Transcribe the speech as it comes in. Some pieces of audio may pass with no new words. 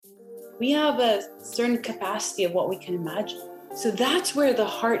we have a certain capacity of what we can imagine. So that's where the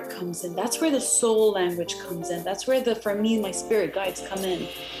heart comes in. That's where the soul language comes in. That's where for me, my spirit guides come in.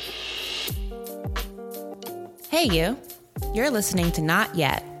 Hey, you. You're listening to Not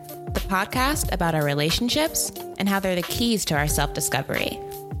Yet, the podcast about our relationships and how they're the keys to our self-discovery.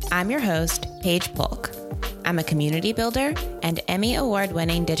 I'm your host, Paige Polk. I'm a community builder and Emmy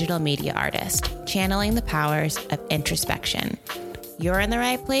Award-winning digital media artist, channeling the powers of introspection. You're in the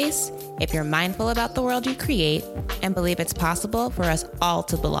right place if you're mindful about the world you create and believe it's possible for us all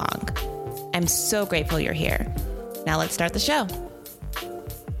to belong. I'm so grateful you're here. Now let's start the show.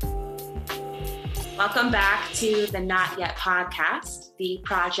 Welcome back to the Not Yet podcast, the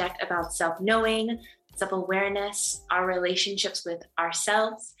project about self-knowing, self-awareness, our relationships with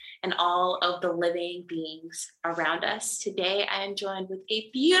ourselves, and all of the living beings around us. Today, I am joined with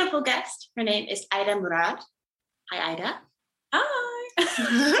a beautiful guest. Her name is Aida Murad. Hi, Aida. Hi.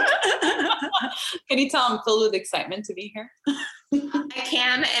 Can you tell I'm filled with excitement to be here? I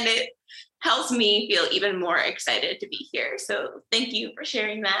can, and it helps me feel even more excited to be here. So thank you for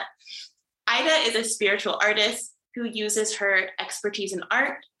sharing that. Aida is a spiritual artist who uses her expertise in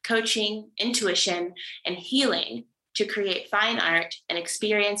art, coaching, intuition, and healing to create fine art and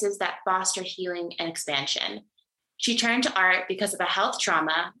experiences that foster healing and expansion. She turned to art because of a health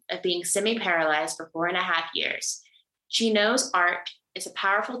trauma of being semi-paralyzed for 4.5 years. She knows art is a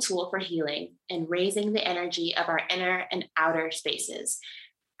powerful tool for healing and raising the energy of our inner and outer spaces.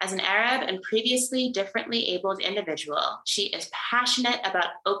 As an Arab and previously differently abled individual, she is passionate about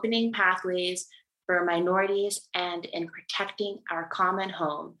opening pathways for minorities and in protecting our common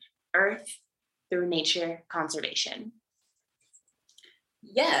home, Earth, through nature conservation.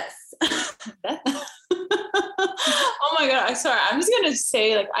 Yes. Oh my God. I'm sorry. I'm just going to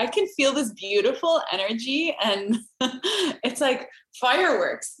say, I can feel this beautiful energy and it's like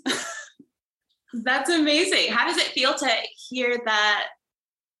fireworks. That's amazing. How does it feel to hear that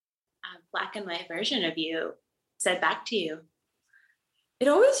black and white version of you said back to you? It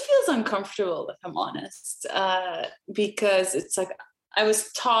always feels uncomfortable, if I'm honest, because it's like I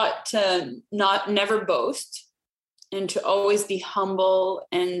was taught to never boast and to always be humble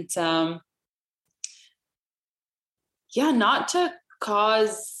and not to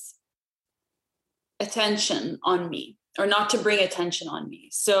cause attention on me or not to bring attention on me.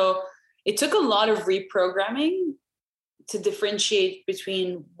 So it took a lot of reprogramming to differentiate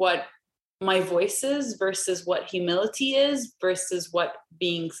between what my voice is versus what humility is versus what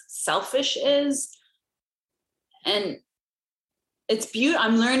being selfish is. And it's beautiful.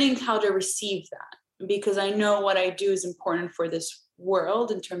 I'm learning how to receive that because I know what I do is important for this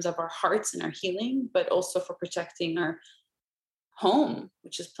world in terms of our hearts and our healing, but also for protecting our home,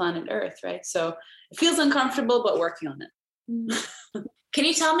 which is planet Earth, right? So it feels uncomfortable, but working on it. Can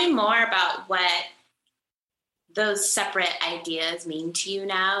you tell me more about what those separate ideas mean to you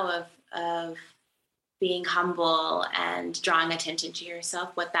now of being humble and drawing attention to yourself,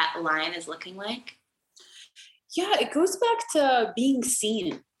 what that line is looking like? Yeah, it goes back to being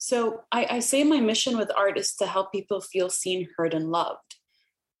seen. So I say my mission with art is to help people feel seen, heard, and loved.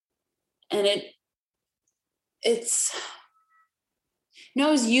 And it's, I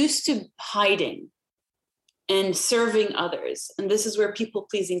was used to hiding and serving others. And this is where people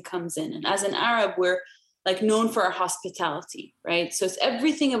pleasing comes in. And as an Arab, we're known for our hospitality, right? So it's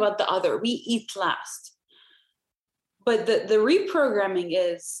everything about the other. We eat last. But the reprogramming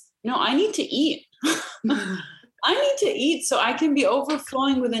is, no, I need to eat. I need to eat so I can be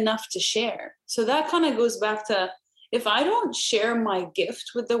overflowing with enough to share. So that kind of goes back to, if I don't share my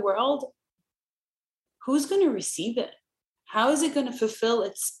gift with the world, who's going to receive it? How is it going to fulfill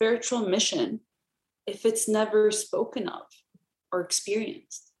its spiritual mission if it's never spoken of or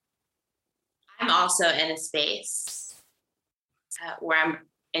experienced? I'm also in a space where I'm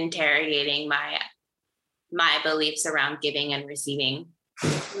interrogating my beliefs around giving and receiving.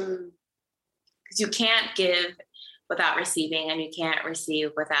 Because you can't give without receiving, and you can't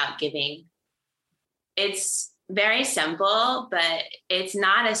receive without giving. It's very simple, but it's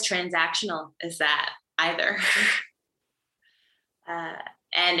not as transactional as that either.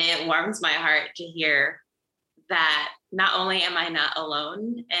 And it warms my heart to hear that not only am I not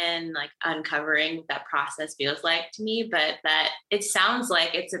alone in uncovering what that process feels like to me, but that it sounds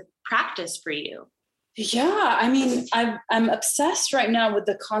like it's a practice for you. Yeah, I mean, I'm obsessed right now with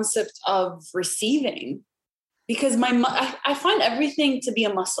the concept of receiving because I find everything to be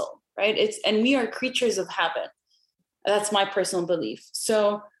a muscle, right? And we are creatures of habit. That's my personal belief.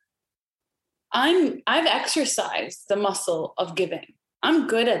 So I've exercised the muscle of giving. I'm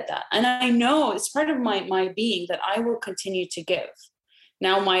good at that. And I know it's part of my being that I will continue to give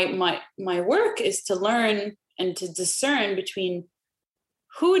now my work is to learn and to discern between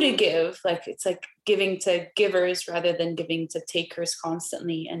who to give, like it's like giving to givers rather than giving to takers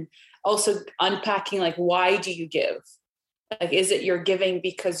constantly, and also unpacking like, why do you give? Like, is it you're giving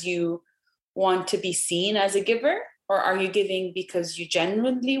because you want to be seen as a giver, or are you giving because you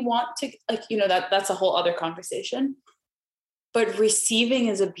genuinely want to, like, that's a whole other conversation. But receiving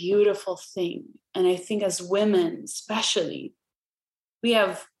is a beautiful thing, and I think as women especially, we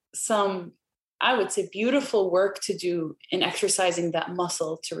have some, I would say, beautiful work to do in exercising that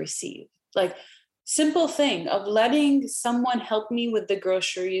muscle to receive. Like, simple thing of letting someone help me with the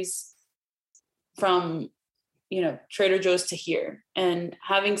groceries from, Trader Joe's to here, and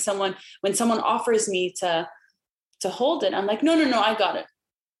having someone, when someone offers me to hold it, I'm like, no, I got it.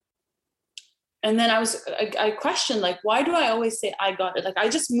 And then I questioned, like, why do I always say I got it? Like, I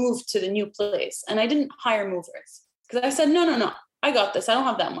just moved to the new place and I didn't hire movers, because I said, no, I got this. I don't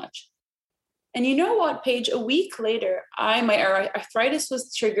have that much. And you know what, Paige, a week later, my arthritis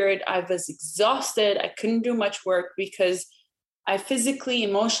was triggered. I was exhausted. I couldn't do much work because I physically,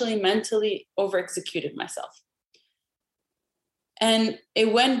 emotionally, mentally over-executed myself. And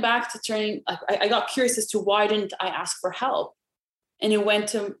it went back to turning, I got curious as to why didn't I ask for help? And it went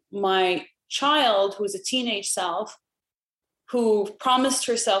to my child, who's a teenage self, who promised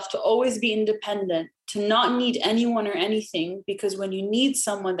herself to always be independent, to not need anyone or anything, because when you need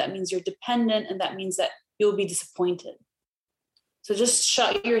someone, that means you're dependent, and that means that you'll be disappointed. So just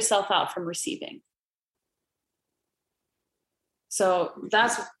shut yourself out from receiving. So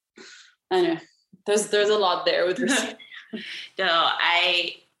that's, I know, there's a lot there with receiving. No,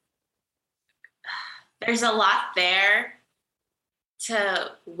 there's a lot there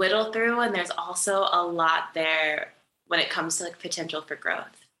to whittle through, and there's also a lot there when it comes to like potential for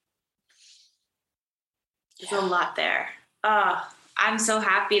growth. There's a lot there. I'm so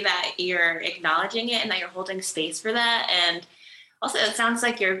happy that you're acknowledging it and that you're holding space for that. And also, it sounds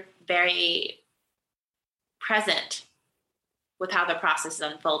like you're very present with how the process is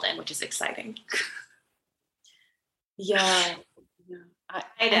unfolding, which is exciting. Yeah.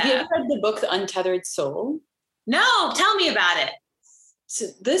 Have you ever read the book, The Untethered Soul? No, tell me about it. So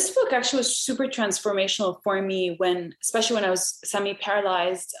this book actually was super transformational for me especially when I was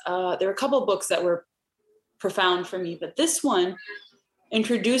semi-paralyzed. There were a couple of books that were profound for me, but this one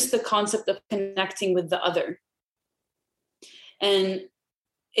introduced the concept of connecting with the other. And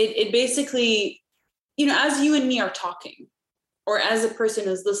it basically, as you and me are talking, or as a person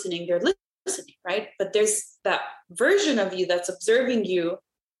is listening, they're listening, right? But there's that version of you that's observing you,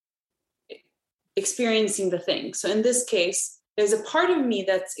 experiencing the thing. So in this case, there's a part of me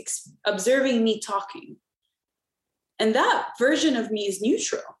that's observing me talking. And that version of me is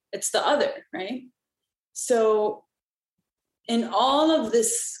neutral. It's the other, right? So in all of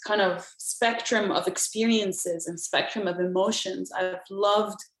this kind of spectrum of experiences and spectrum of emotions, I've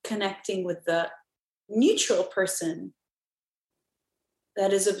loved connecting with the neutral person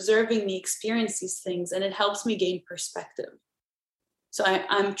that is observing me experience these things, and it helps me gain perspective. So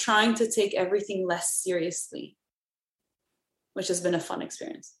I'm trying to take everything less seriously, which has been a fun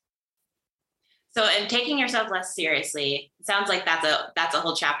experience. So in taking yourself less seriously, it sounds like that's a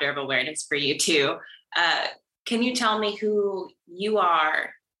whole chapter of awareness for you too. Can you tell me who you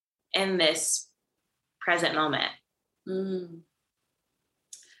are in this present moment?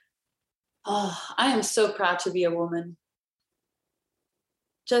 Oh, I am so proud to be a woman.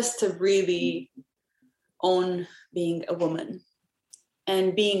 Just to really own being a woman.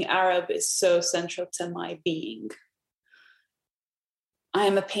 And being Arab is so central to my being. I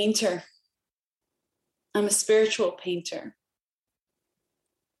am a painter. I'm a spiritual painter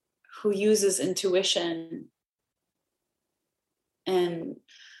who uses intuition and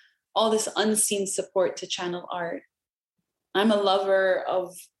all this unseen support to channel art. I'm a lover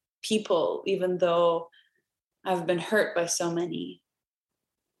of people, even though I've been hurt by so many.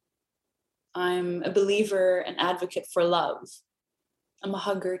 I'm a believer and advocate for love. I'm a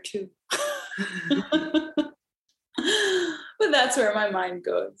hugger too. But that's where my mind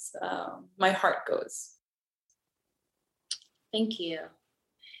goes, my heart goes. Thank you.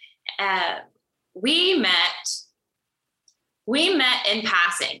 We met in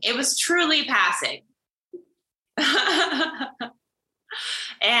passing. It was truly passing.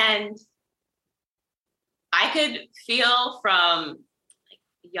 And I could feel from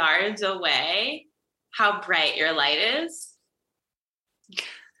yards away how bright your light is.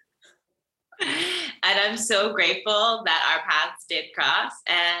 And I'm so grateful that our paths did cross.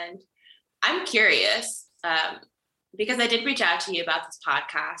 And I'm curious, because I did reach out to you about this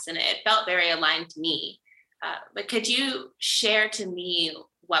podcast and it felt very aligned to me. But could you share to me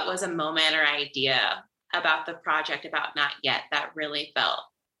what was a moment or idea about the project about Not Yet that really felt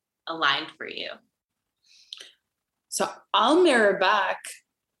aligned for you? So I'll mirror back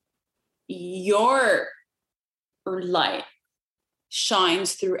your light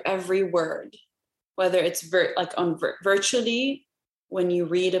shines through every word, whether it's virtually when you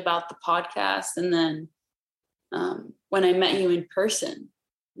read about the podcast, and then when I met you in person.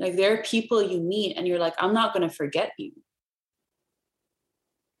 Like, there are people you meet and you're like, I'm not going to forget you.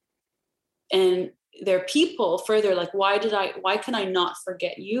 And there are people further like, why can I not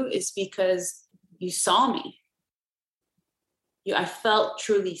forget you? Is because you saw me. I felt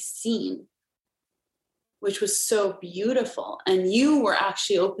truly seen, which was so beautiful. And you were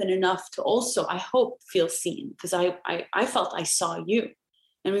actually open enough to also, I hope, feel seen, because I felt I saw you.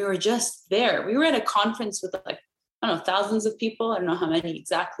 And we were just there. We were at a conference with like, I don't know, thousands of people. I don't know how many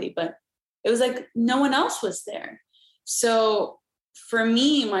exactly, but it was like no one else was there. So for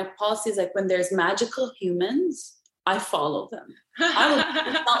me, my policy is like, when there's magical humans, I follow them.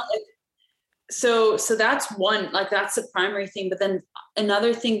 So that's one, like, that's the primary thing. But then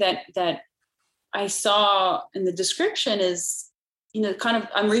another thing that I saw in the description is, kind of,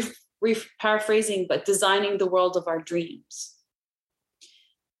 I'm paraphrasing, but designing the world of our dreams.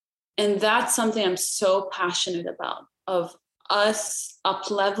 And that's something I'm so passionate about, of us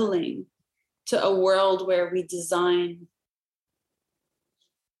up-leveling to a world where we design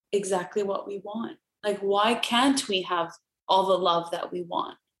exactly what we want. Like, why can't we have all the love that we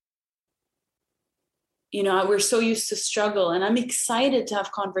want? We're so used to struggle, and I'm excited to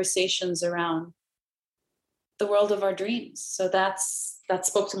have conversations around the world of our dreams. So that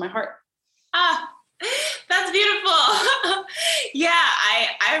spoke to my heart. That's beautiful. Yeah,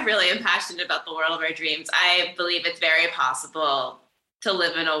 I really am passionate about the world of our dreams. I believe it's very possible to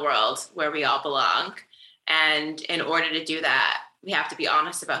live in a world where we all belong. And in order to do that, we have to be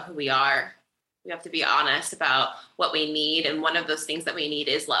honest about who we are. We have to be honest about what we need. And one of those things that we need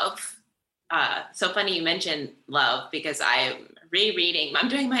is love. So funny you mentioned love, because I'm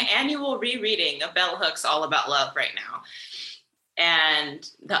doing my annual rereading of Bell Hooks All About Love right now. And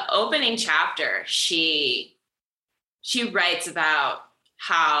the opening chapter, she writes about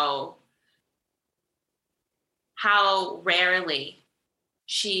how rarely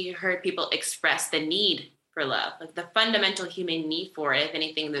she heard people express the need for love, like the fundamental human need for it. If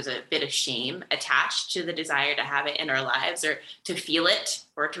anything, there's a bit of shame attached to the desire to have it in our lives, or to feel it,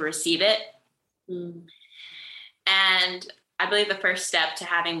 or to receive it. And I believe the first step to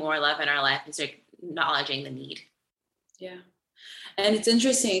having more love in our life is acknowledging the need. Yeah. And it's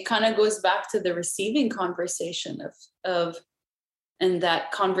interesting. It kind of goes back to the receiving conversation and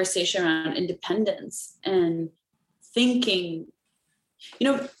that conversation around independence and thinking,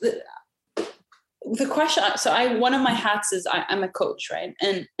 the question. So one of my hats is I'm a coach, right?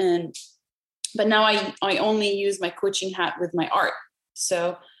 But now I only use my coaching hat with my art.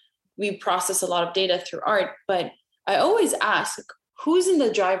 So we process a lot of data through art, but I always ask, who's in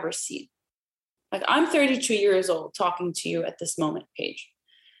the driver's seat? Like, I'm 32 years old talking to you at this moment, Paige.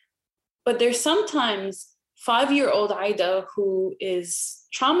 But there's sometimes 5-year-old Aida who is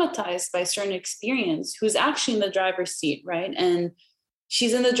traumatized by a certain experience, who's actually in the driver's seat, right? And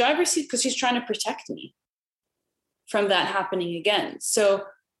she's in the driver's seat because she's trying to protect me from that happening again. So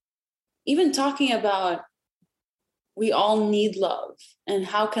even talking about, we all need love, and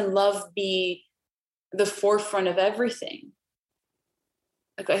how can love be the forefront of everything?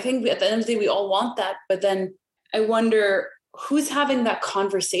 Like, I think at the end of the day, we all want that, but then I wonder who's having that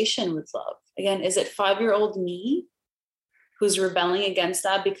conversation with love. Again, is it 5-year-old me who's rebelling against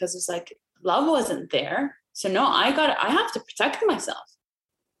that because it's like, love wasn't there, so no, I have to protect myself?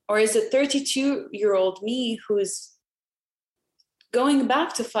 Or is it 32-year-old me who's going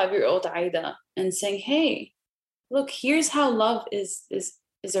back to 5-year-old Aida and saying, hey, look, here's how love is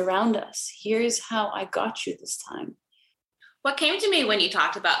around us. Here's how I got you this time. What came to me when you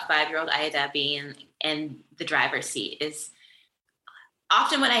talked about 5-year-old Aida being in the driver's seat is,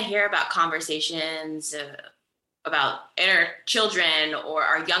 often when I hear about conversations about inner children or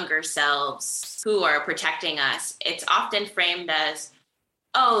our younger selves who are protecting us, it's often framed as,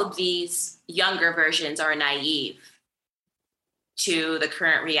 oh, these younger versions are naive to the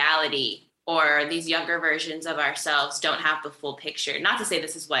current reality, or these younger versions of ourselves don't have the full picture. Not to say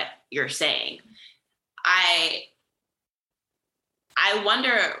this is what you're saying. I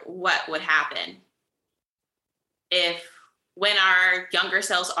wonder what would happen if, when our younger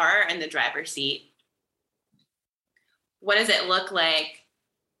selves are in the driver's seat, what does it look like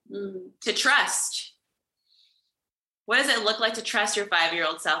to trust? What does it look like to trust your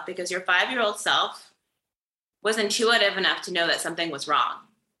 5-year-old self? Because your 5-year-old self was intuitive enough to know that something was wrong.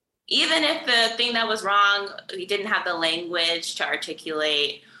 Even if the thing that was wrong, we didn't have the language to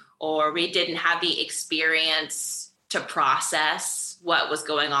articulate, or we didn't have the experience to process what was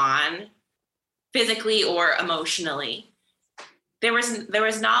going on physically or emotionally. There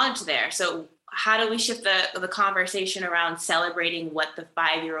was knowledge there. So how do we shift the conversation around celebrating what the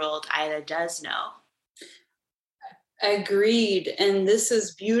 5-year-old Aida does know? Agreed. And this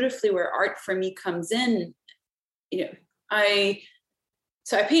is beautifully where art for me comes in. I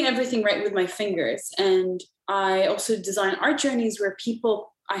paint everything right with my fingers, and I also design art journeys where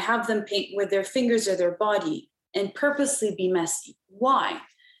I have them paint with their fingers or their body and purposely be messy. Why?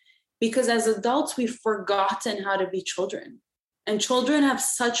 Because as adults, we've forgotten how to be children, and children have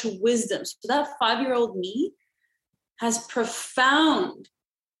such wisdom. So that 5-year-old me has profound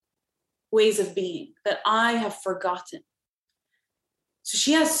ways of being that I have forgotten. So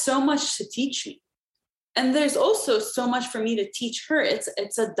she has so much to teach me. And there's also so much for me to teach her.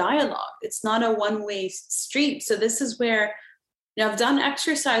 It's a dialogue. It's not a one-way street. So this is where I've done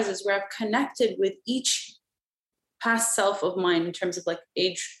exercises where I've connected with each past self of mine in terms of like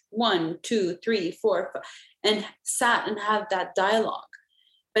age 1, 2, 3, 4, 5, and sat and had that dialogue.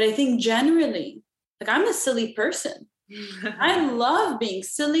 But I think generally, like, I'm a silly person. I love being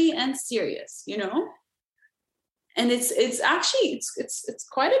silly and serious, and it's actually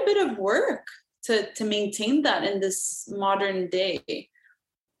quite a bit of work to maintain that in this modern day,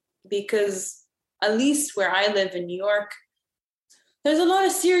 because at least where I live in New York, there's a lot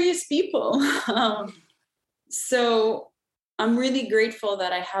of serious people. So I'm really grateful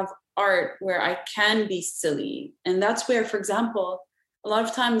that I have art where I can be silly. And that's where, for example, a lot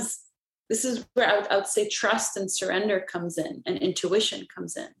of times, this is where I would say trust and surrender comes in, and intuition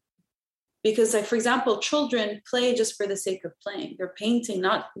comes in. Because, like, for example, children play just for the sake of playing. They're painting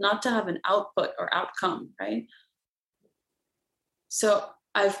not to have an output or outcome, right? So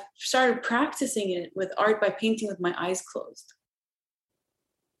I've started practicing it with art by painting with my eyes closed.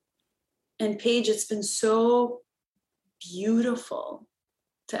 And Paige, it's been so beautiful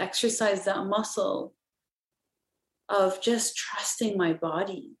to exercise that muscle of just trusting my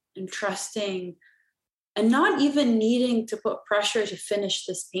body and trusting, and not even needing to put pressure to finish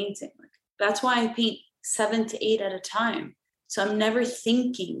this painting. Like, that's why I paint 7 to 8 at a time. So I'm never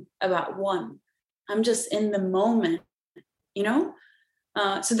thinking about one. I'm just in the moment, So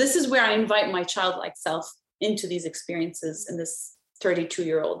this is where I invite my childlike self into these experiences in this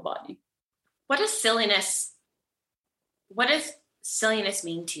 32-year-old body. What does silliness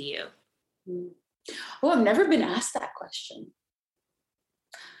mean to you? Oh, I've never been asked that question.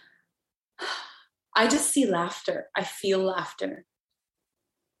 I just see laughter. I feel laughter.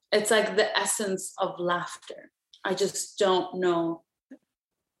 It's like the essence of laughter. I just don't know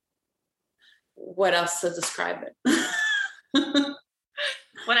what else to describe it.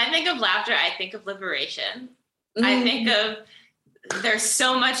 When I think of laughter, I think of liberation. I think of there's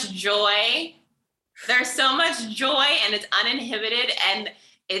so much joy. There's so much joy, and it's uninhibited, and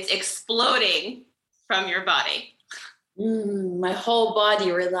it's exploding from your body. My whole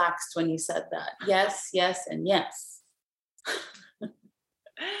body relaxed when you said that. Yes, yes, and yes.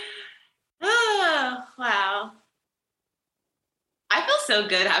 Oh, wow. I feel so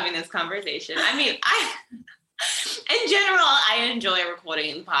good having this conversation. I mean, in general, I enjoy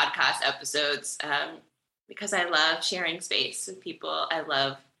recording podcast episodes because I love sharing space with people. I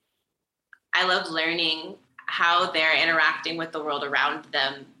love learning how they're interacting with the world around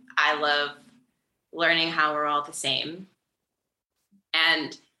them. I love learning how we're all the same.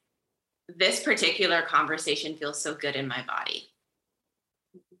 And this particular conversation feels so good in my body.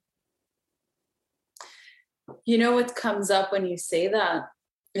 You know what comes up when you say that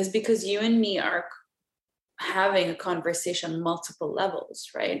is because you and me are having a conversation on multiple levels,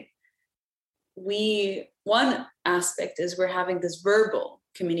 right? One aspect is we're having this verbal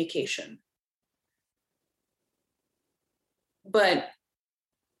communication. But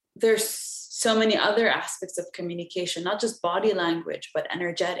there's so many other aspects of communication, not just body language, but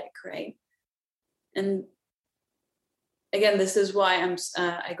energetic, right? And again, this is why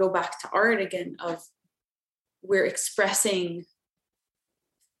I go back to art again, of we're expressing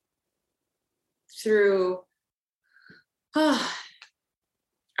through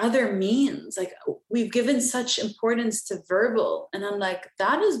other means. Like, we've given such importance to verbal, and I'm like,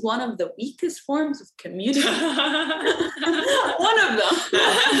 that is one of the weakest forms of communication. One of them.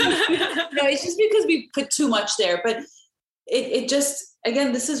 No, it's just because we put too much there. But it just,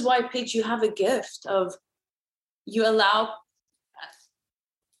 again, this is why, Paige, you have a gift of, you allow,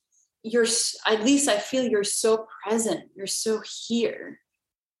 at least I feel you're so present, you're so here,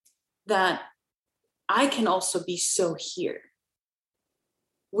 that I can also be so here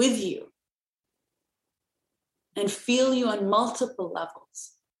with you and feel you on multiple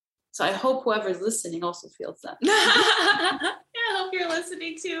levels. So I hope whoever's listening also feels that. Yeah, I hope you're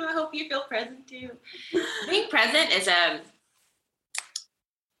listening too. I hope you feel present too. Being present is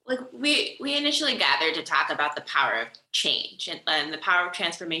like we initially gathered to talk about the power of change and the power of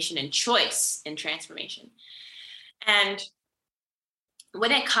transformation and choice in transformation. And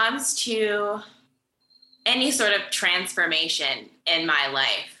when it comes to any sort of transformation in my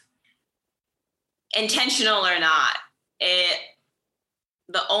life, intentional or not,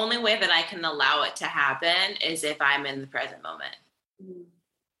 the only way that I can allow it to happen is if I'm in the present moment.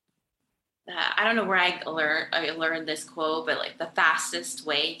 I don't know where I learned this quote, but like the fastest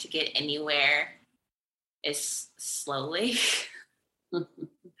way to get anywhere is slowly. And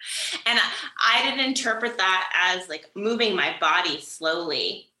I didn't interpret that as like moving my body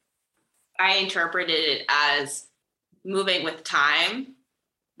slowly. I interpreted it as moving with time,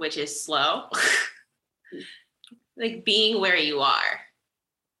 which is slow. Like being where you are.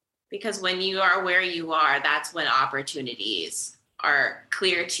 Because when you are where you are, that's when opportunities are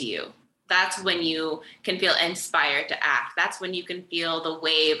clear to you. That's when you can feel inspired to act. That's when you can feel the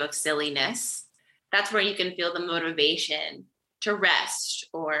wave of silliness. That's where you can feel the motivation to rest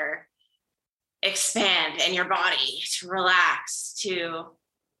or expand in your body, to relax, to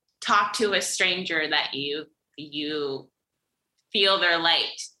talk to a stranger that you feel their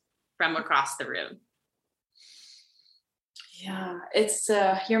light from across the room. Yeah, it's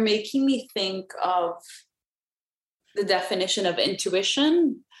you're making me think of the definition of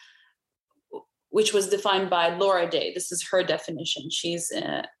intuition, which was defined by Laura Day. This is her definition. She's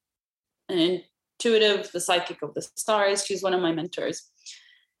an intuitive, the psychic of the stars. She's one of my mentors.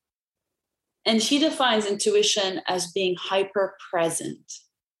 And she defines intuition as being hyper present.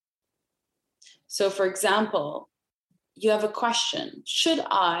 So, for example, you have a question: should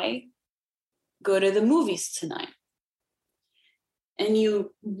I go to the movies tonight? And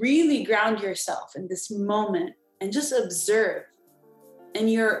you really ground yourself in this moment and just observe. And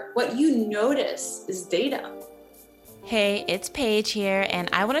what you notice is data. Hey, it's Paige here, and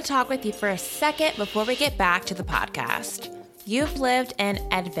I want to talk with you for a second before we get back to the podcast. You've lived an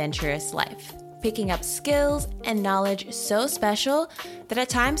adventurous life, picking up skills and knowledge so special that at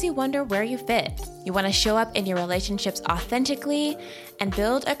times you wonder where you fit. You want to show up in your relationships authentically and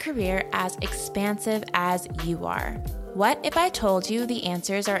build a career as expansive as you are. What if I told you the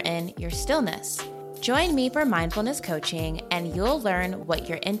answers are in your stillness? Join me for mindfulness coaching, and you'll learn what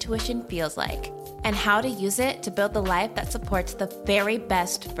your intuition feels like and how to use it to build the life that supports the very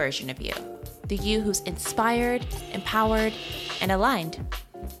best version of you, the you who's inspired, empowered, and aligned.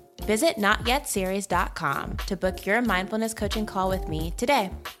 Visit notyetseries.com to book your mindfulness coaching call with me today.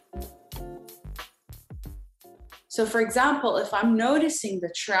 So, for example, if I'm noticing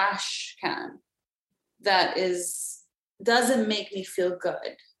the trash can that doesn't make me feel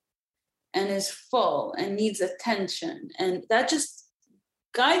good and is full and needs attention, and that just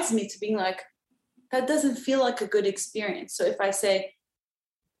guides me to being like, that doesn't feel like a good experience. So if I say,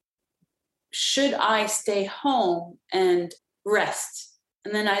 should I stay home and rest?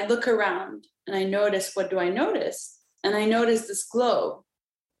 And then I look around and I notice, what do I notice? And I notice this glow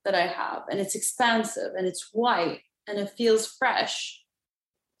that I have, and it's expansive and it's white and it feels fresh.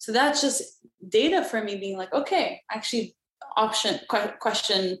 So that's just data for me being like, okay, actually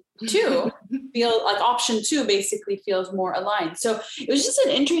question 2 feel like option 2 basically feels more aligned. So it was just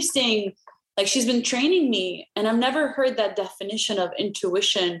an interesting, like, she's been training me, and I've never heard that definition of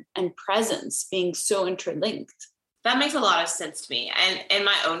intuition and presence being so interlinked. That makes a lot of sense to me. And in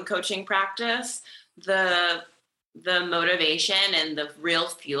my own coaching practice, the motivation and the real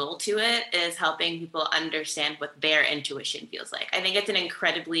fuel to it is helping people understand what their intuition feels like. I think it's an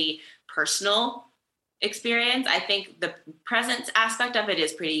incredibly personal experience. I think the presence aspect of it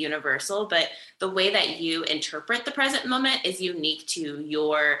is pretty universal, but the way that you interpret the present moment is unique to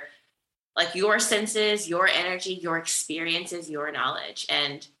your senses, your energy, your experiences, your knowledge.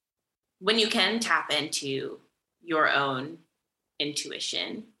 And when you can tap into your own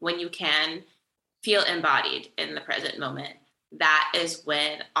intuition, when you can feel embodied in the present moment, that is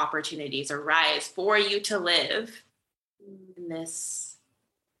when opportunities arise for you to live in this,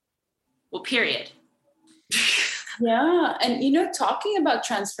 period. Yeah. And, talking about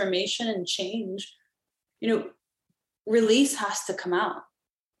transformation and change, release has to come out,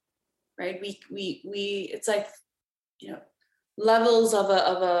 right? We it's like, levels of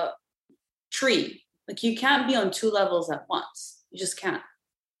a tree. Like, you can't be on 2 levels at once. You just can't.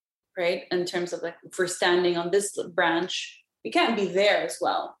 Right? In terms of, like, if we're standing on this branch, we can't be there as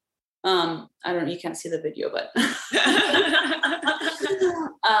well. I don't know, you can't see the video, but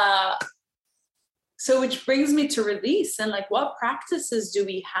so which brings me to release, and like, what practices do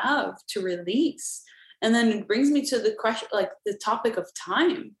we have to release? And then it brings me to the question, like the topic of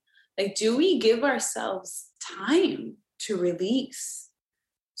time. Like, do we give ourselves time to release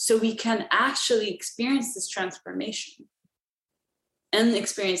so we can actually experience this transformation and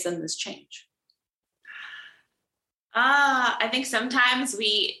experience then this change? I think sometimes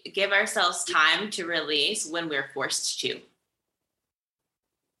we give ourselves time to release when we're forced to.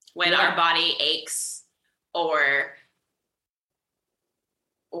 When our body aches, or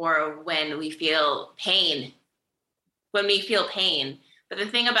when we feel pain. But the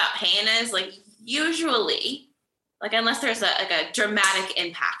thing about pain is, like, usually, like, unless there's a dramatic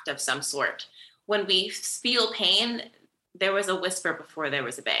impact of some sort, when we feel pain, there was a whisper before there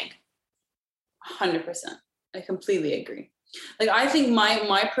was a bang. 100%. I completely agree. Like, I think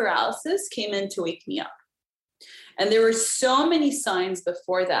my paralysis came in to wake me up. And there were so many signs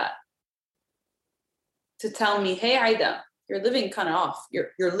before that to tell me, hey, Aida, you're living kind of off.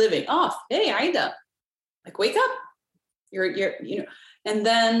 You're living off. Hey, Aida, like, wake up. You're, you know. And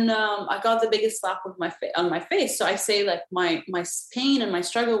then I got the biggest slap of on my face. So I say, like, my pain and my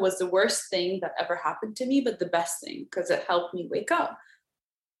struggle was the worst thing that ever happened to me, but the best thing, because it helped me wake up.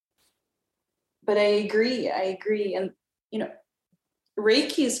 But I agree. And, you know,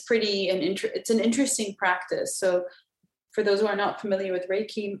 Reiki is it's an interesting practice. So for those who are not familiar with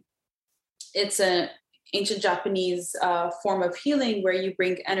Reiki, it's an ancient Japanese form of healing where you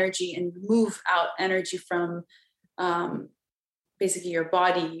bring energy and move out energy from basically your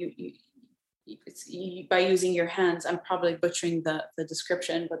body. You by using your hands. I'm probably butchering the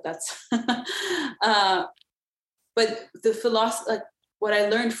description, but that's but the philosophy, like, what I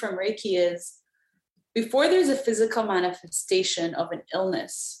learned from Reiki is, before there's a physical manifestation of an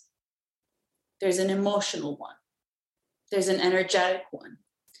illness, there's an emotional one. There's an energetic one.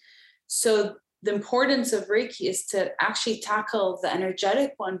 So the importance of Reiki is to actually tackle the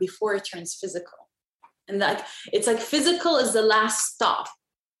energetic one before it turns physical. And like, it's like physical is the last stop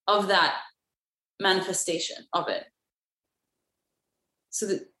of that manifestation of it. So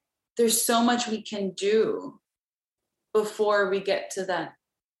that there's so much we can do before we get to that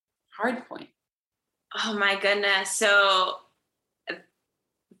hard point. Oh my goodness. So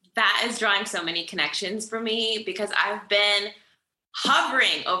that is drawing so many connections for me, because I've been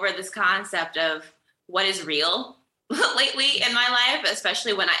hovering over this concept of what is real lately in my life,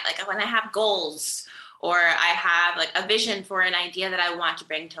 especially when I have goals, or I have like a vision for an idea that I want to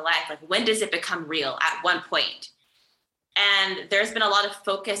bring to life. Like, when does it become real? At one point. And there's been a lot of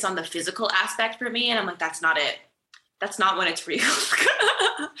focus on the physical aspect for me. And I'm like, that's not it. That's not when it's real.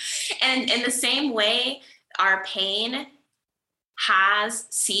 And in the same way, our pain has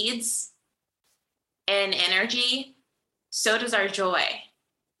seeds and energy, so does our joy.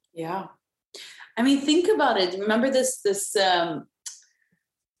 Yeah. I mean, think about it. Remember this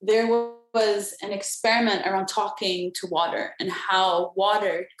there was an experiment around talking to water and how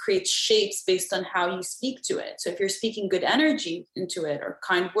water creates shapes based on how you speak to it. So if you're speaking good energy into it, or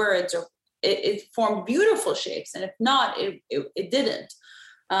kind words, or it formed beautiful shapes. And if not, it didn't.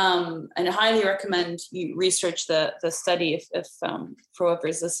 And I highly recommend you research the study if for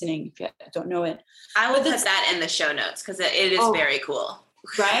whoever's listening, if you don't know it. I will put that in the show notes, because it is very cool.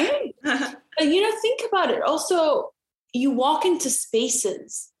 Right? But, think about it. Also, you walk into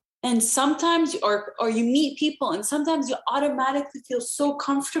spaces, and sometimes, or you meet people, and sometimes you automatically feel so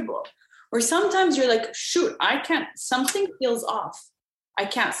comfortable. Or sometimes you're like, shoot, I can't, something feels off. I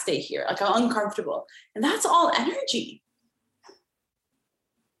can't stay here. Like, I'm uncomfortable. And that's all energy.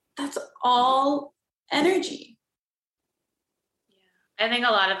 That's all energy. Yeah. I think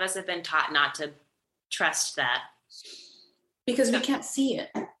a lot of us have been taught not to trust that. Because we can't see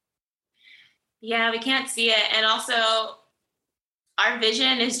it. Yeah, we can't see it. And also, our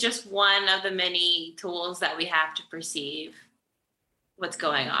vision is just one of the many tools that we have to perceive what's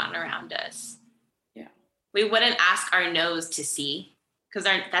going on around us. Yeah. We wouldn't ask our nose to see, because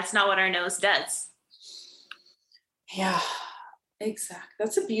that's not what our nose does. Yeah, exactly.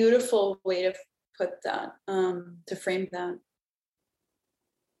 That's a beautiful way to put that, to frame that.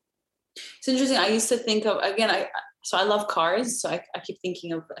 It's interesting. I used to think of, again, I love cars. So I keep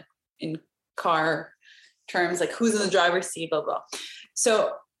thinking of, like, in car terms, like, who's in the driver's seat, blah, blah.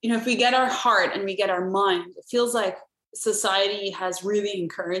 So, if we get our heart and we get our mind, it feels like society has really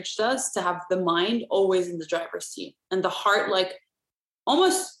encouraged us to have the mind always in the driver's seat, and the heart, like,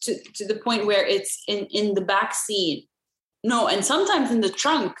 almost to the point where it's in the back seat. No, and sometimes in the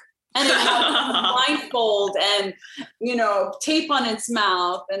trunk And it has blindfold and, tape on its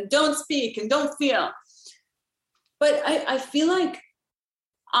mouth and don't speak and don't feel. But I feel like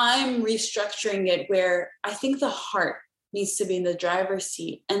I'm restructuring it where I think the heart needs to be in the driver's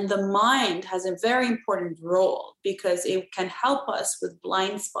seat, and the mind has a very important role because it can help us with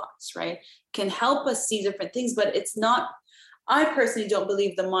blind spots, right? Can help us see different things, but it's not, I personally don't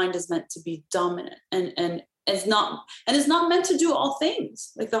believe the mind is meant to be dominant and is not meant to do all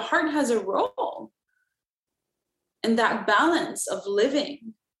things. Like the heart has a role, and that balance of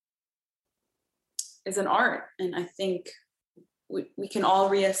living is an art. And I think we can all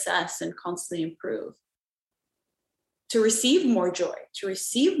reassess and constantly improve to receive more joy, to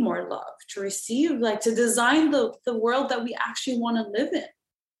receive more love, to receive, to design the world that we actually want to live in.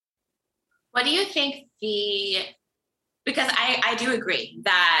 What do you think because I do agree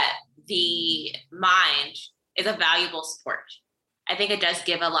that the mind is a valuable support. I think it does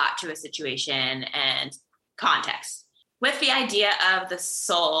give a lot to a situation and context. With the idea of the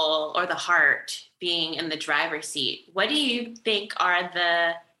soul or the heart being in the driver's seat, what do you think are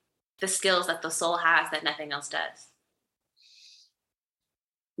the skills that the soul has that nothing else does?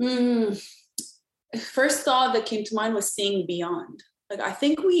 First thought that came to mind was seeing beyond. I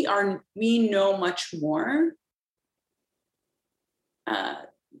think we know much more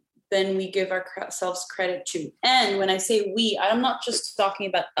than we give ourselves credit to. And when I say we, I'm not just talking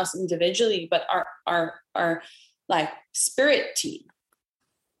about us individually, but our spirit team.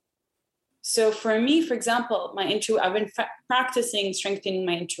 So for me, for example, I've been practicing strengthening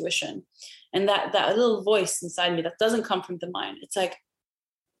my intuition, and that little voice inside me that doesn't come from the mind. It's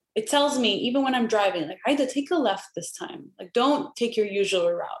it tells me, even when I'm driving, Aida, take a left this time. Don't take your usual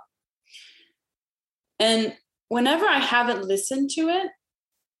route. And whenever I haven't listened to it,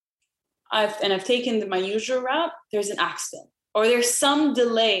 I've taken my usual route, there's an accident, or there's some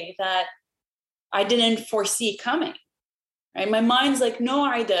delay that I didn't foresee coming. Right? My mind's no,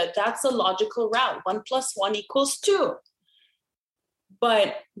 Aida, that's a logical route. 1 + 1 = 2.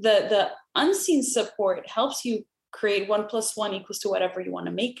 But the unseen support helps you create 1 + 1 = whatever you want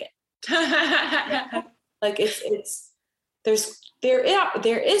to make it.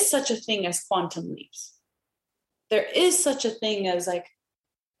 There is such a thing as quantum leaps. There is such a thing as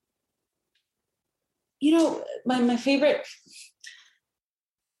my favorite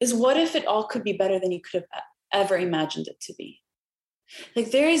is, what if it all could be better than you could have ever imagined it to be?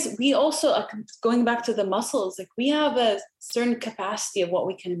 We also, going back to the muscles, we have a certain capacity of what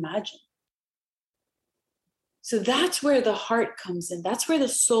we can imagine. So that's where the heart comes in. That's where the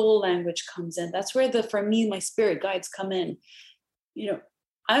soul language comes in. That's where for me, my spirit guides come in.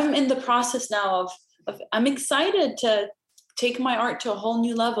 I'm in the process now of I'm excited to take my art to a whole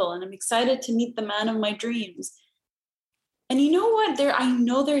new level, and I'm excited to meet the man of my dreams. And you know what? I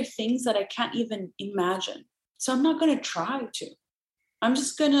know there are things that I can't even imagine. So I'm not going to try to. I'm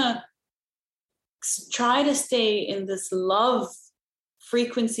just going to try to stay in this love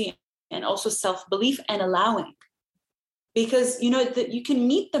frequency and also self-belief and allowing. Because, that you can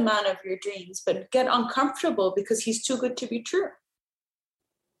meet the man of your dreams, but get uncomfortable because he's too good to be true.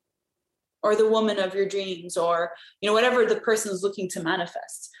 Or the woman of your dreams, or, whatever the person is looking to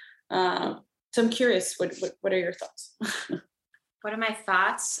manifest. So I'm curious, what are your thoughts? What are my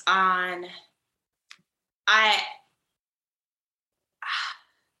thoughts on, I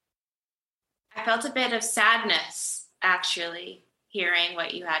felt a bit of sadness, actually, hearing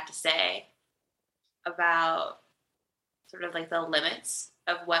what you had to say about sort of the limits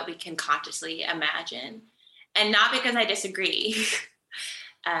of what we can consciously imagine. And not because I disagree.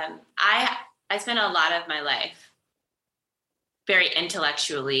 I spent a lot of my life very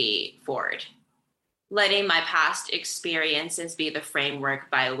intellectually forward, letting my past experiences be the framework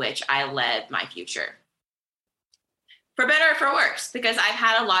by which I led my future. For better or for worse, because I've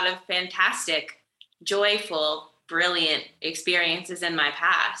had a lot of fantastic, joyful, brilliant experiences in my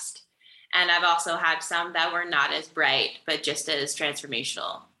past. And I've also had some that were not as bright, but just as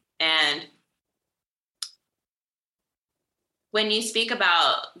transformational. And when you speak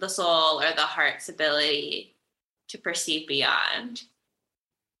about the soul or the heart's ability to perceive beyond,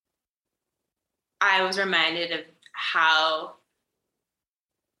 I was reminded of how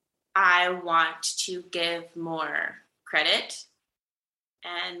I want to give more credit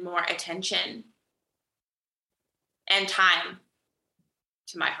and more attention and time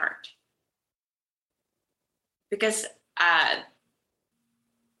to my heart. Because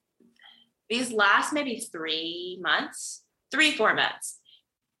these last maybe 3 months, 3-4 months,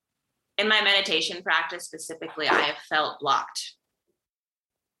 in my meditation practice specifically, I have felt blocked.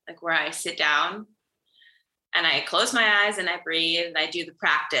 Where I sit down And I close my eyes and I breathe and I do the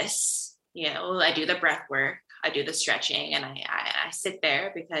practice, I do the breath work, I do the stretching, and I sit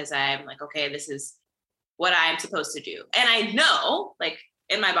there because I'm like, okay, this is what I'm supposed to do. And I know, like,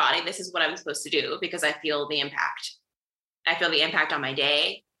 in my body, this is what I'm supposed to do because I feel the impact. I feel the impact on my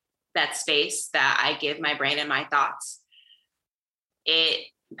day, that space that I give my brain and my thoughts. It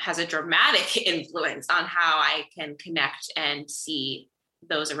has a dramatic influence on how I can connect and see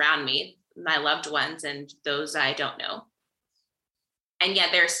those around me, my loved ones and those I don't know. And yet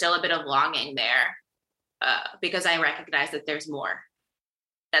there's still a bit of longing there because I recognize that there's more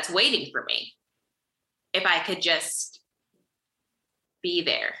that's waiting for me. If I could just be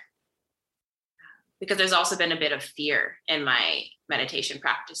there. Because there's also been a bit of fear in my meditation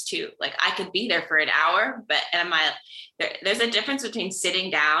practice too. Like, I could be there for an hour, but there's a difference between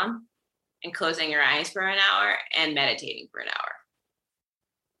sitting down and closing your eyes for an hour and meditating for an hour.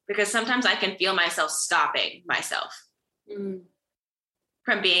 Because sometimes I can feel myself stopping myself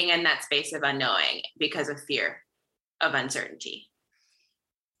from being in that space of unknowing because of fear of uncertainty.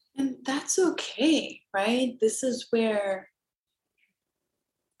 And that's okay, right? This is where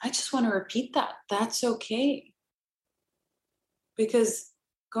I just want to repeat that. That's okay. Because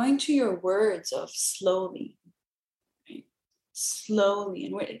going to your words of slowly, right?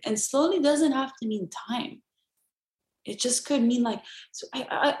 Slowly, and slowly doesn't have to mean time. It just could mean like, so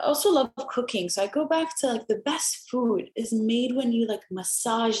I also love cooking. So I go back to like the best food is made when you like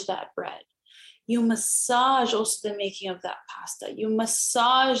massage that bread. You massage also the making of that pasta. You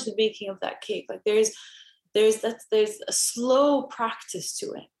massage the baking of that cake. Like there's a slow practice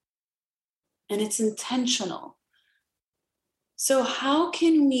to it. And it's intentional. So how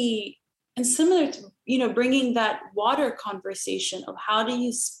can we, and similar to, bringing that water conversation of how do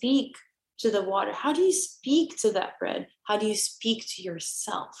you speak to the water? How do you speak to that bread? How do you speak to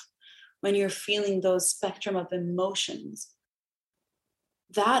yourself when you're feeling those spectrum of emotions?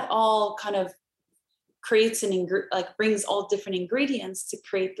 That all kind of creates brings all different ingredients to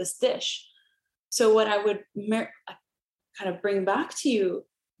create this dish. So what I would kind of bring back to you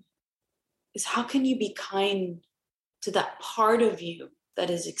is how can you be kind to that part of you that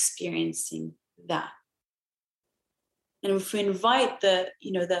is experiencing that? And if we invite the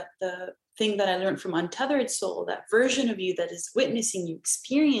thing that I learned from Untethered Soul, that version of you that is witnessing you,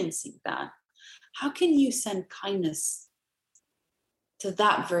 experiencing that, how can you send kindness to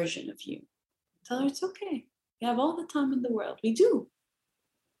that version of you? Tell her it's okay. We have all the time in the world. We do.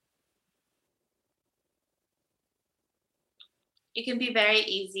 It can be very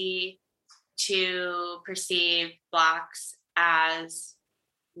easy to perceive blocks as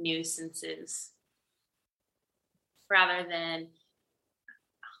nuisances rather than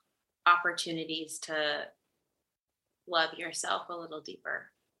opportunities to love yourself a little deeper.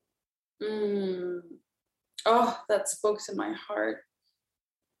 Oh, that spoke to my heart.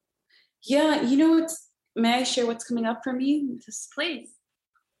 Yeah, may I share what's coming up for me? Please.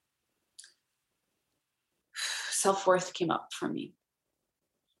 Self-worth came up for me.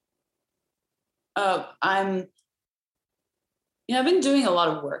 I've been doing a lot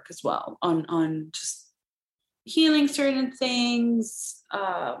of work as well on just healing certain things.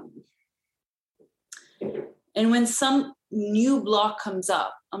 And when some new block comes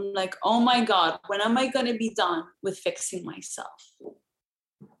up, I'm like, oh my God, when am I going to be done with fixing myself?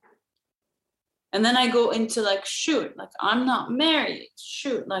 And then I go into like, shoot, like I'm not married.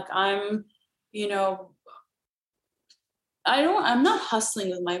 Shoot, like I'm not hustling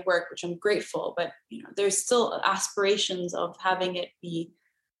with my work, which I'm grateful, but there's still aspirations of having it be,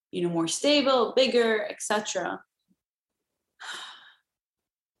 more stable, bigger, etc.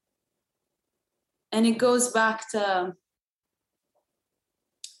 And it goes back to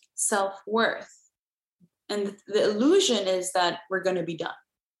self-worth. And the illusion is that we're going to be done.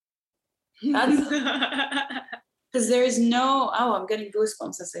 That's because there is I'm getting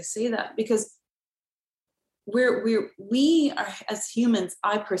goosebumps as I say that, because we are, as humans,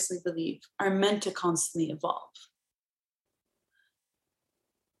 I personally believe, are meant to constantly evolve.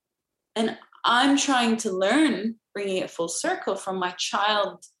 And I'm trying to learn, bringing it full circle from my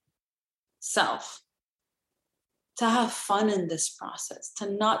child self, to have fun in this process,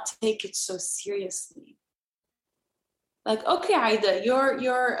 to not take it so seriously. Like, okay, Aida,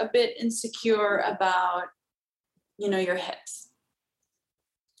 you're a bit insecure about, your hips.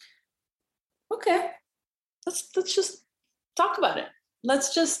 Okay. Let's just talk about it.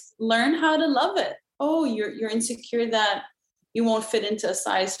 Let's just learn how to love it. Oh, you're insecure that you won't fit into a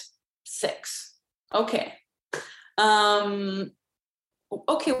size 6. Okay.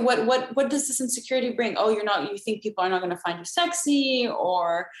 Okay, what does this insecurity bring? Oh, you think people are not going to find you sexy,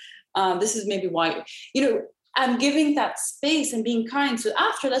 or this is maybe why, I'm giving that space and being kind. So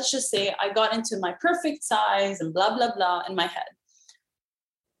after, let's just say I got into my perfect size and blah, blah, blah in my head.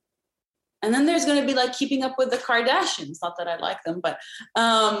 And then there's going to be like keeping up with the Kardashians. Not that I like them, but,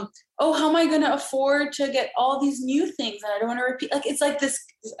 how am I going to afford to get all these new things? And I don't want to repeat. Like, it's like this,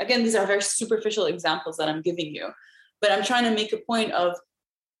 again, these are very superficial examples that I'm giving you, but I'm trying to make a point of,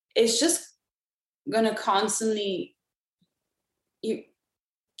 it's just going to constantly you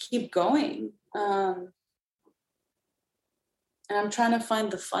keep going. And I'm trying to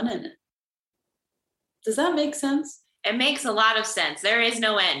find the fun in it. Does that make sense? It makes a lot of sense. There is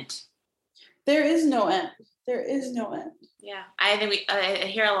no end. There is no end. There is no end. Yeah. I think I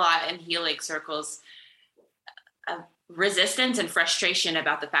hear a lot in healing circles of resistance and frustration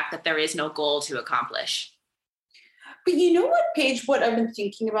about the fact that there is no goal to accomplish. But you know what, Paige, what I've been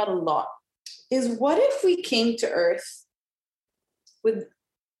thinking about a lot is, what if we came to Earth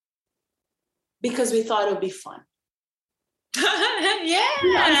because we thought it would be fun? Yeah.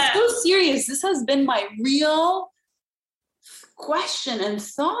 I'm so serious. This has been my real question and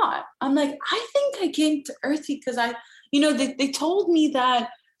thought. I'm like, I think I came to Earth because they told me that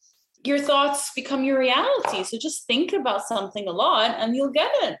your thoughts become your reality. So just think about something a lot and you'll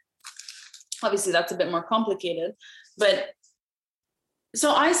get it. Obviously, that's a bit more complicated. But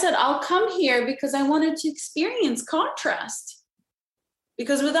so I said, I'll come here because I wanted to experience contrast.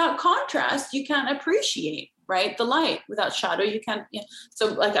 Because without contrast, you can't appreciate, right? The light. Without shadow, you can't. Yeah.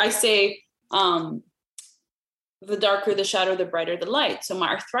 So like I say, the darker the shadow, the brighter the light. So my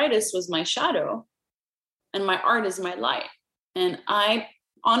arthritis was my shadow and my art is my light. And I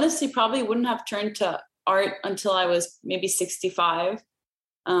honestly probably wouldn't have turned to art until I was maybe 65.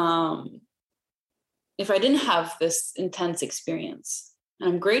 If I didn't have this intense experience, and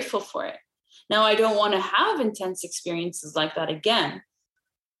I'm grateful for it. Now, I don't want to have intense experiences like that again,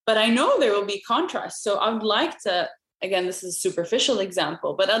 but I know there will be contrast. So I would like to, again, this is a superficial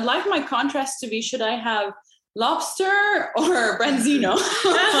example, but I'd like my contrast to be, should I have lobster or branzino?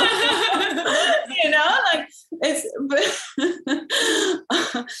 Like it's,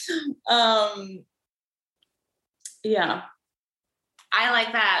 yeah. I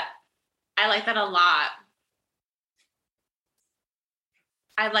like that. I like that a lot.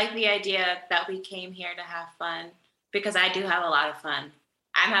 I like the idea that we came here to have fun, because I do have a lot of fun.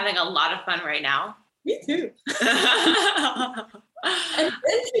 I'm having a lot of fun right now. Me too. And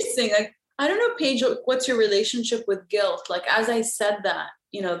it's interesting. Like, I don't know, Paige, what's your relationship with guilt? Like, as I said that,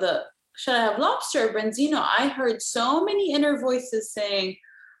 should I have lobster or branzino? I heard so many inner voices saying,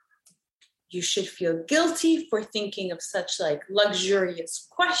 you should feel guilty for thinking of such like luxurious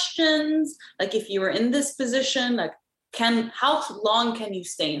questions. Like, if you were in this position, like, how long can you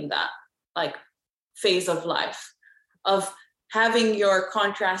stay in that like phase of life of having your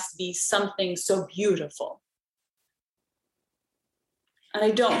contrast be something so beautiful? And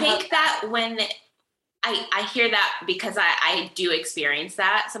I think that when I hear that, because I do experience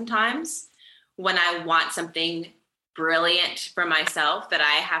that sometimes when I want something brilliant for myself that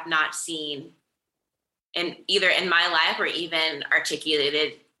I have not seen in either in my life or even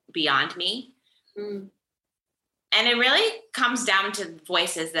articulated beyond me. Mm. And it really comes down to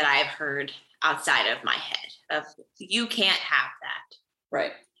voices that I've heard outside of my head of, you can't have that.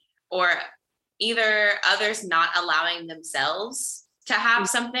 Right. Or either others not allowing themselves to have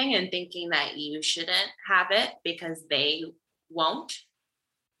something and thinking that you shouldn't have it because they won't.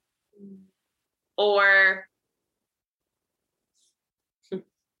 Or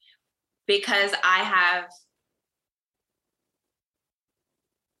because I have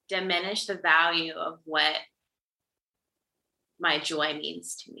diminished the value of what my joy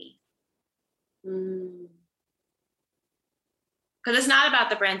means to me. Because it's not about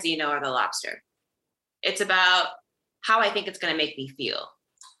the branzino or the lobster. It's about how I think it's going to make me feel.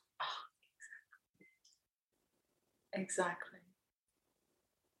 Exactly.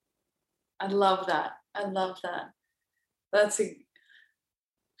 I love that.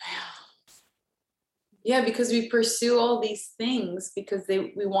 Yeah, because we pursue all these things because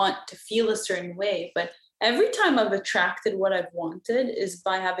we want to feel a certain way. But every time I've attracted what I've wanted is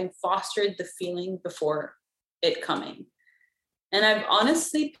by having fostered the feeling before it coming. And I've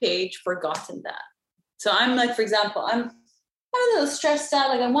honestly, Paige, forgotten that. So I'm like, for example, I'm a little stressed out.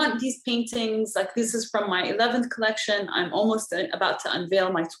 Like, I want these paintings. Like, this is from my 11th collection. I'm almost about to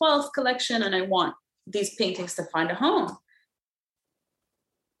unveil my 12th collection. And I want these paintings to find a home.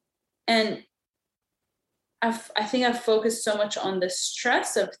 And I think I've focused so much on the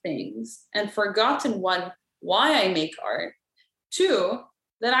stress of things and forgotten why I make art. Two,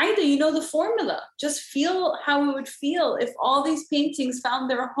 that Aida, the formula. Just feel how it would feel if all these paintings found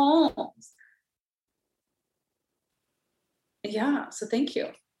their homes. yeah, so thank you.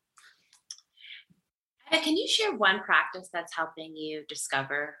 Aida, can you share one practice that's helping you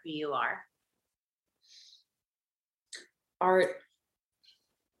discover who you are? Art.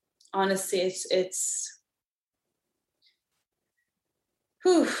 Honestly, it's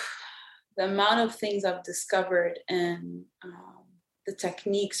the amount of things I've discovered and the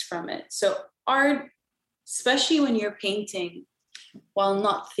techniques from it. So art, especially when you're painting while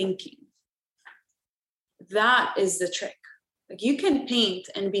not thinking, that is the trick. Like you can paint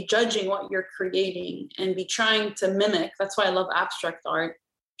and be judging what you're creating and be trying to mimic. That's why I love abstract art,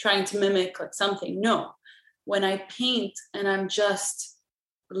 trying to mimic like something. No, when I paint and I'm just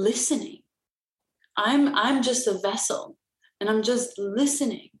listening, I'm just a vessel and I'm just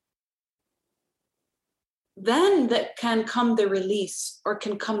listening. Then that can come the release, or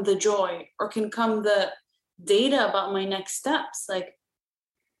can come the joy, or can come the data about my next steps. Like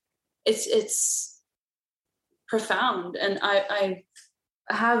it's profound. And I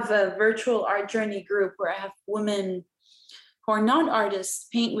have a virtual art journey group where I have women who are not artists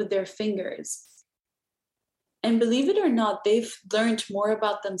paint with their fingers. And believe it or not, they've learned more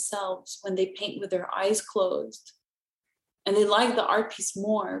about themselves when they paint with their eyes closed. And they like the art piece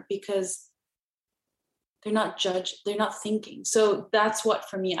more because they're not judged, they're not thinking. So that's what,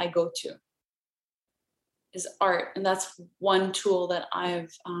 for me, I go to, is art. And that's one tool that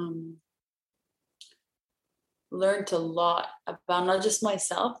I've learned a lot about, not just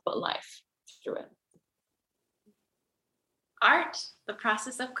myself, but life through it. Art, the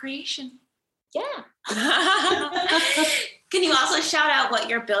process of creation. Yeah. Can you also shout out what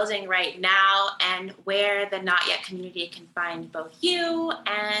you're building right now and where the Not Yet community can find both you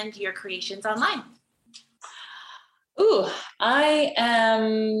and your creations online? Ooh, I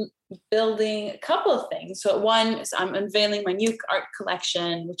am building a couple of things. So one is I'm unveiling my new art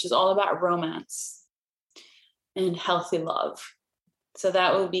collection, which is all about romance and healthy love. So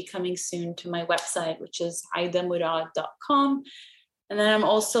that will be coming soon to my website, which is aidamurad.com. And then I'm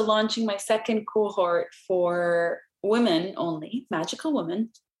also launching my second cohort for women only, magical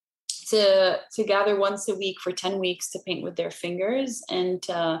women, to gather once a week for 10 weeks to paint with their fingers and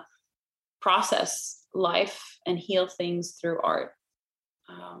to process life and heal things through art.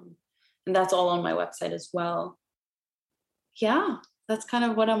 And that's all on my website as well. Yeah, that's kind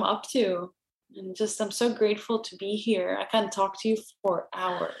of what I'm up to. And just, I'm so grateful to be here. I can talk to you for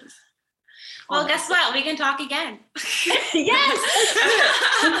hours. Well, guess what? We can talk again. Yes.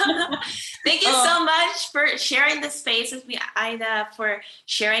 Thank you so much for sharing this space with me, Aida, for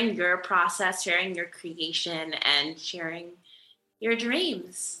sharing your process, sharing your creation, and sharing your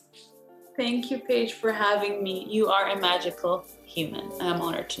dreams. Thank you, Paige, for having me. You are a magical human. I'm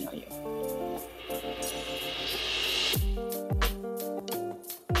honored to know you.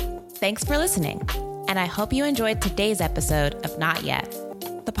 Thanks for listening, and I hope you enjoyed today's episode of Not Yet.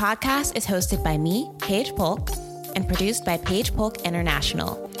 The podcast is hosted by me, Paige Polk, and produced by Paige Polk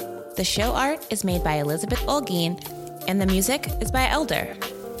International. The show art is made by Elizabeth Olguin, and the music is by Elder.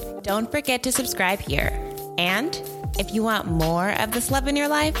 Don't forget to subscribe here. And if you want more of this love in your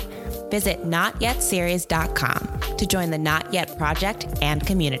life, visit notyetseries.com to join the Not Yet project and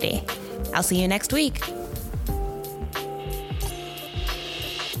community. I'll see you next week.